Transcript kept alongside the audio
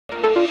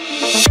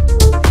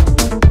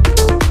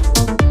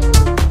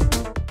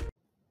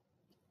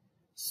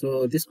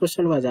So this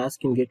question was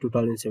asked in GATE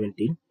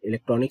 2017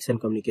 Electronics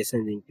and Communication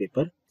Engineering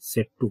paper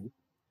set 2,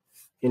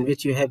 in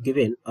which you have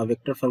given a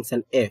vector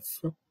function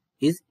f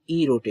is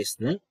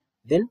e-rotational.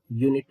 Then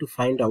you need to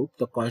find out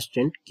the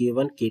constant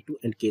k1, k2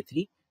 and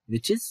k3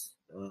 which is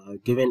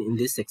given in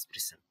this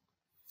expression.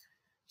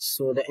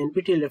 So the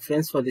NPTEL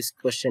reference for this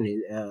question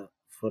is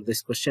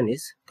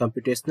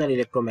Computational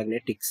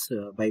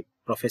Electromagnetics by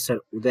Professor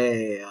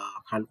Uday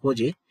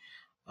Khanpoje.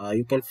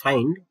 You can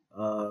find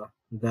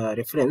the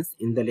reference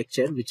in the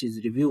lecture, which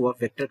is review of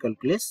vector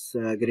calculus,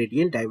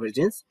 gradient,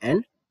 divergence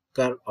and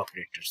curve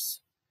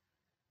operators.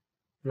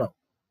 Now,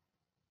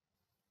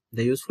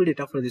 the useful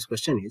data for this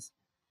question is,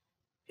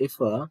 if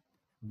a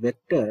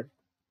vector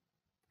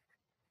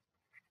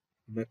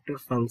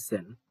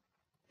function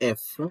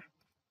f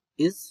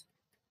is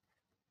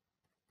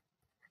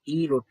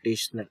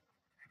e-rotational,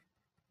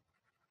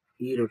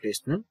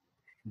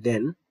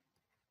 then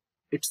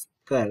its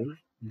curl,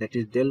 that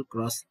is del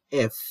cross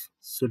f,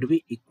 should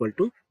be equal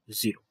to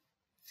 0.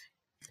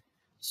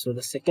 So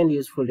the second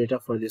useful data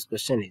for this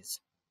question is,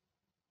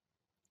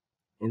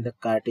 in the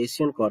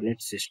Cartesian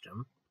coordinate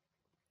system,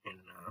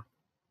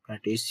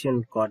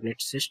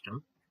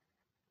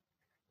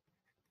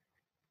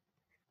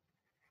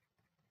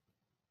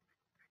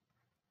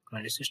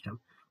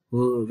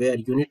 where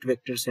unit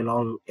vectors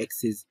along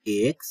x is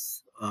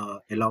ax,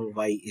 along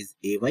y is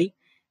ay,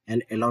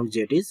 and along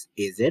z is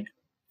az,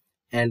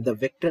 and the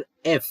vector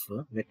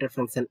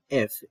function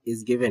f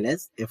is given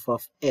as f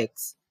of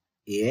x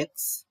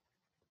ax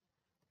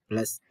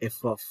plus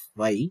f of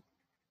y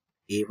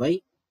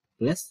ay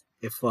plus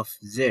f of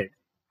z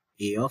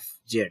a of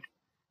z.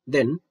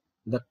 Then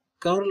the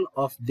curl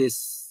of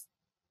this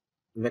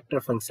vector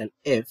function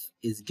f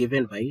is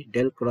given by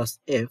del cross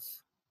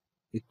f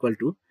equal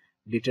to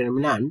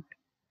determinant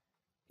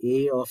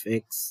a of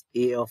x,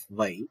 a of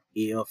y,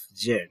 a of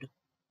z,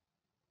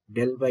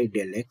 del by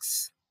del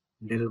x,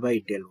 del by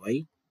del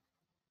y,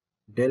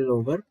 del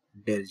over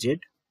del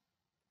z,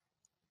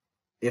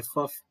 f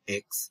of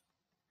x,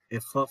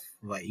 f of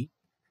y,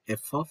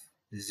 f of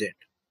z.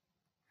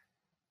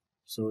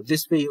 So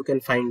this way you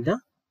can find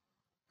the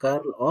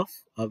curl of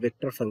a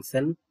vector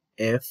function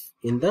f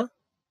in the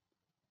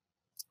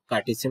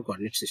Cartesian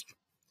coordinate system.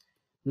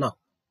 Now,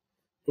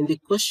 in the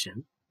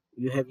question,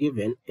 you have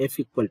given f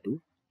equal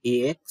to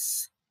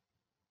ax,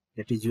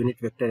 that is unit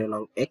vector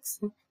along x,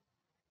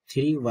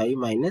 3y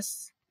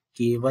minus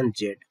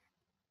k1z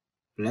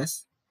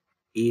plus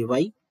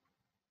ay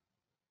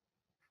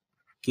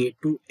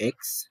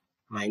k2x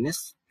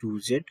minus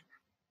 2z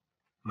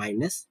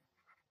minus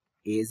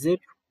az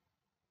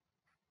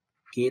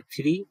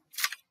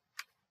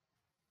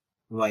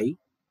k3y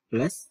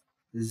plus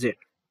z.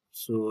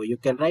 So you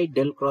can write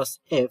del cross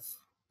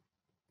f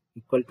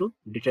equal to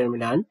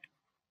determinant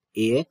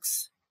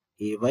ax,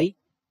 ay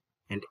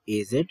and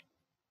az,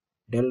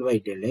 del by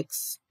del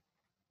x,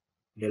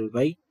 del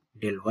by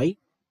del y,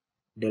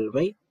 del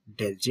by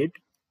del z,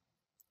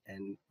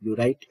 and you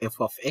write f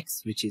of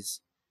x, which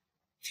is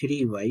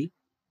 3y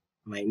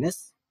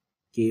minus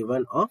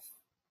k1 of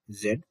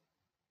z.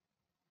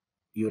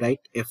 You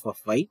write f of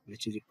y,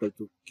 which is equal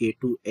to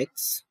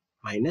k2x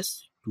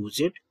minus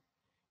 2z,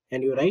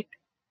 and you write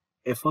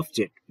f of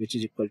z, which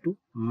is equal to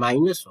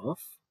minus of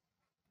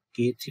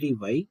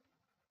k3y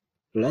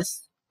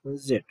plus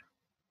z.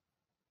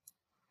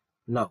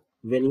 Now,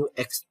 when you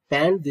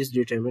expand this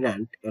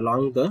determinant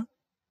along the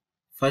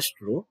first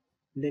row,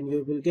 then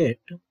you will get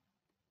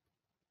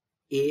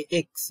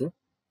ax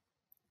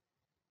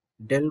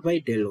del by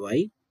del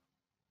y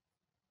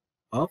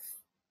of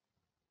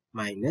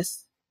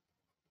minus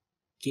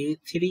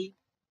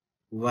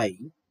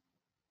k3y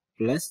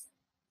plus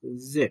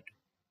z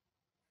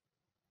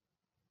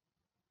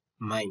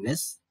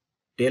minus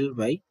del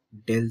by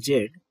del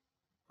z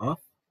of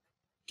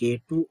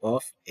k2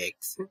 of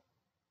x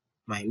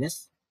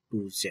minus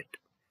 2z.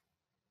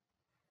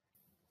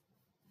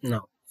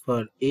 Now,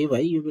 for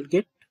ay you will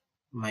get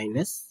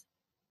minus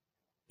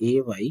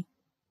ay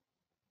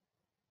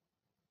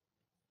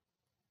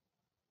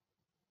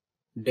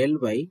del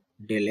by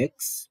del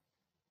x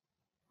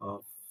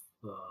of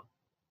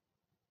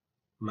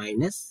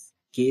minus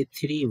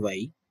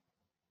k3y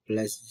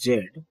plus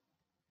z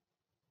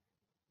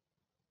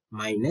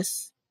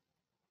minus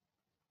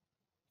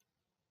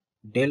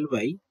del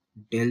by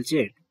del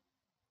z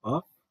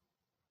of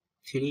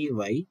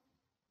 3y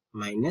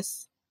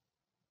minus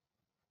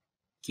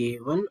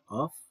k1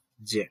 of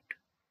z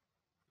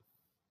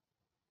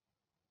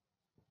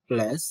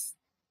plus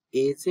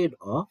az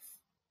of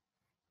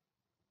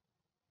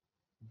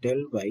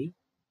del by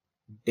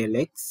del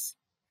x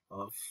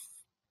of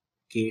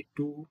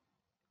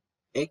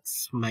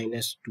k2x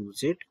minus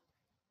 2z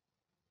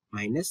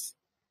minus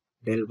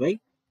del by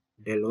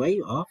del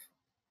y of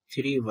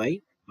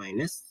 3y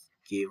minus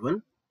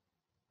k1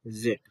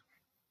 z.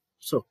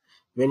 So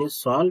when you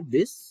solve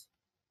this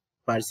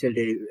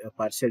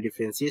partial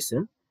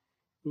differentiation,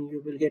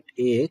 you will get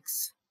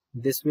ax.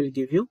 This will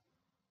give you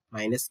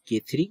minus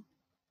k3,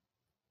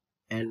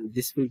 and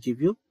this will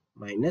give you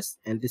minus,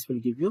 and this will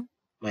give you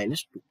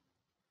minus 2.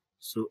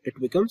 So it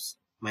becomes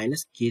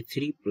minus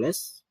k3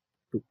 plus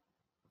 2.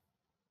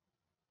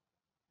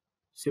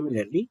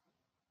 Similarly,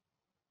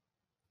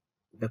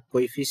 the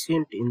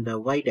coefficient in the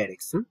y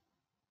direction,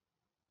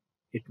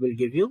 it will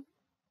give you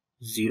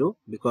 0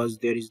 because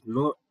there is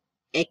no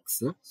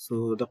x.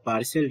 So the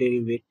partial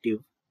derivative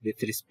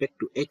with respect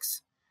to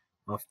x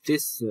of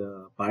this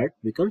part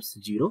becomes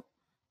 0.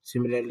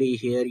 Similarly,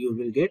 here you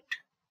will get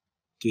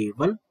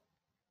k1,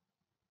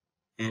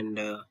 and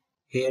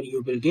here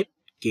you will get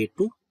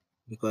k2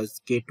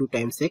 because k2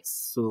 times x,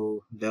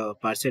 so the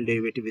partial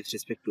derivative with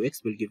respect to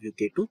x will give you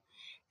k2,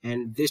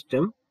 and this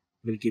term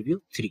will give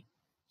you 3.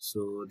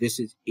 So this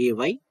is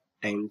ay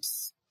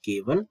times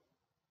k1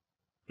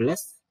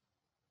 plus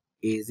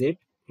az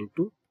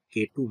into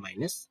k2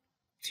 minus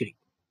 3.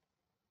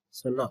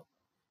 So now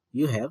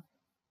you have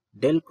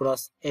del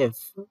cross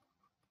f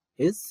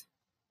is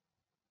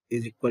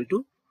equal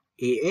to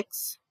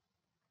ax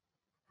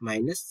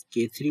minus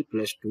k3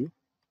 plus 2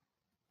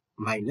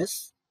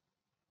 minus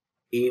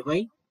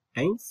ay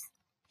times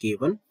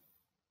k1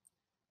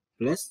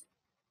 plus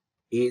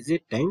az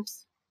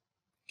times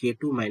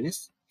k2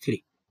 minus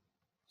 3.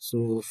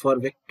 So for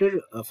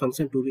vector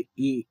function to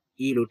be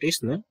e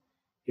rotational,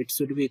 it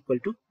should be equal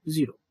to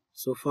 0.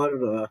 So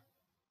for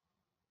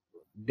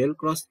del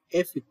cross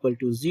f equal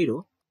to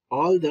 0,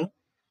 all the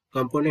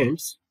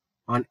components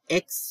on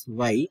x,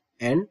 y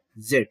and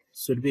z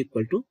should be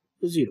equal to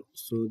 0.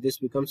 So this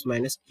becomes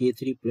minus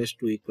k3 plus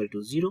 2 equal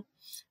to 0.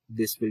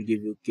 This will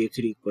give you k3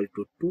 equal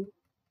to 2,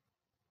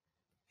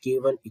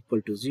 k1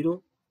 equal to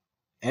 0,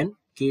 and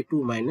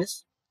k2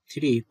 minus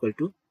 3 equal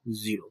to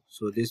 0.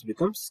 So this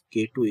becomes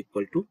k2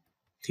 equal to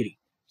 3.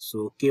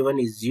 So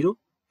k1 is 0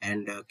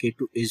 and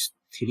k2 is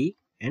 3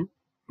 and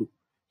 2.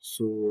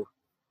 So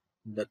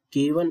the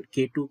k1,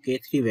 k2,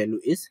 k3 value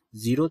is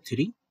 0,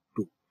 3,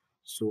 2.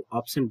 So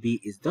option B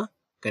is the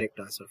correct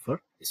answer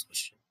for this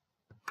question.